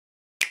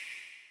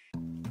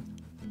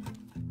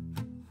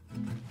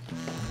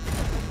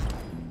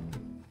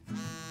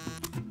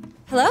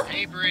Hello?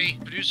 Hey, Brie.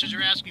 Producers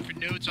are asking for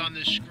notes on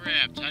this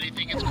script. How do you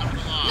think it's coming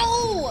along?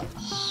 No!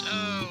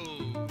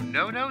 So,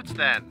 no notes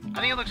then. I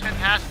think it looks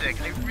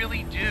fantastic. I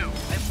really do.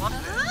 I love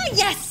it.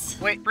 Yes!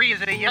 Wait, Brie,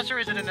 is it a yes or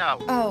is it a no?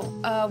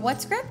 Oh,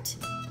 what script?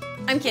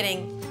 I'm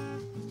kidding.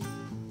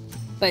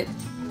 But,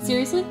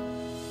 seriously?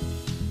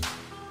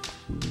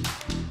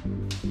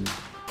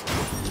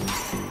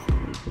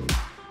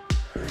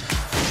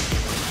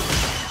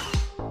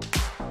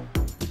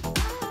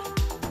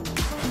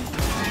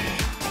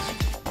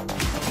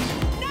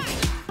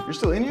 You're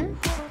still in here?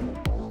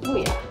 Oh,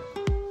 yeah.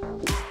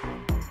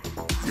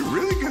 You're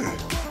really good.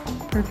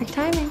 Perfect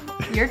timing.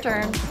 Your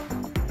turn.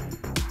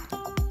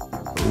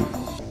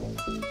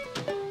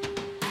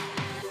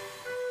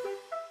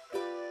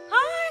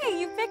 Hi,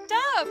 you picked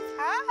up.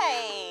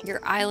 Hi. Your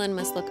island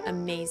must look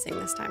amazing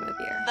this time of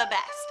year. The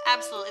best.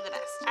 Absolutely the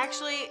best.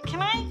 Actually,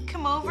 can I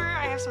come over?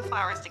 I have some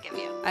flowers to give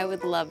you. I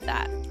would love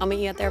that. I'll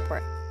meet you at the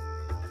airport.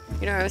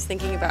 You know, I was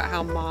thinking about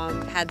how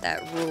Mom had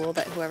that rule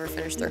that whoever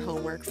finished their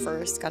homework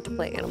first got to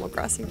play Animal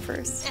Crossing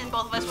first. And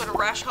both of us would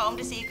rush home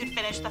to see who could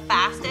finish the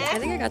fastest. I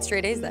think I got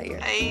straight A's that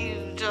year.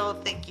 I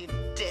don't think you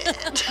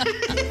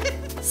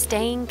did.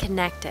 Staying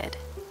connected.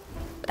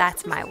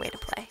 That's my way to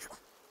play.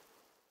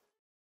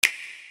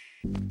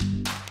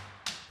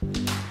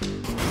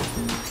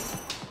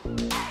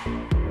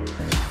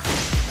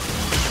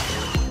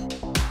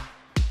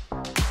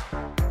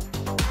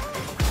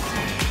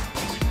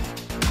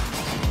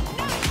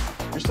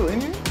 You're still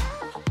in here?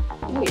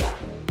 Oh, yeah.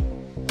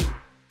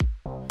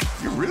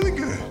 You're really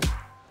good.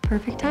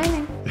 Perfect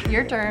timing.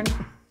 Your turn.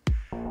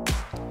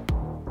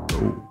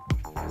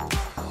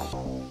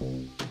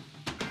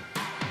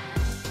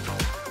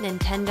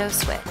 Nintendo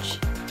Switch.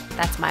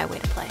 That's my way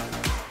to play.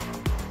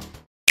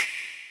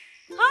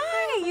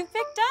 Hi, you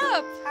picked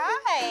up.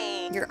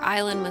 Hi. Your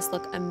island must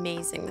look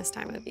amazing this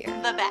time of year.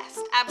 The best.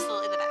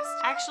 Absolutely the best.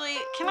 Actually,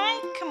 can I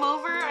come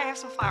over? I have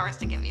some flowers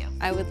to give you.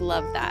 I would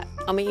love that.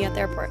 I'll meet you at the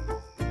airport.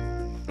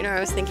 You know, I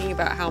was thinking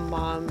about how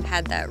Mom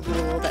had that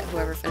rule that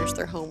whoever finished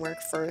their homework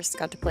first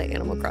got to play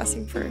Animal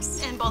Crossing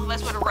first. And both of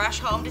us would rush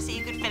home to see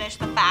who could finish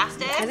the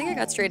fastest. I think I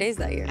got straight A's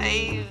that year.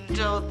 I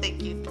don't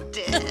think you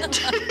did.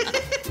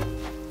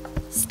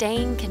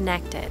 Staying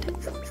connected.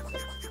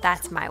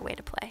 That's my way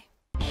to play.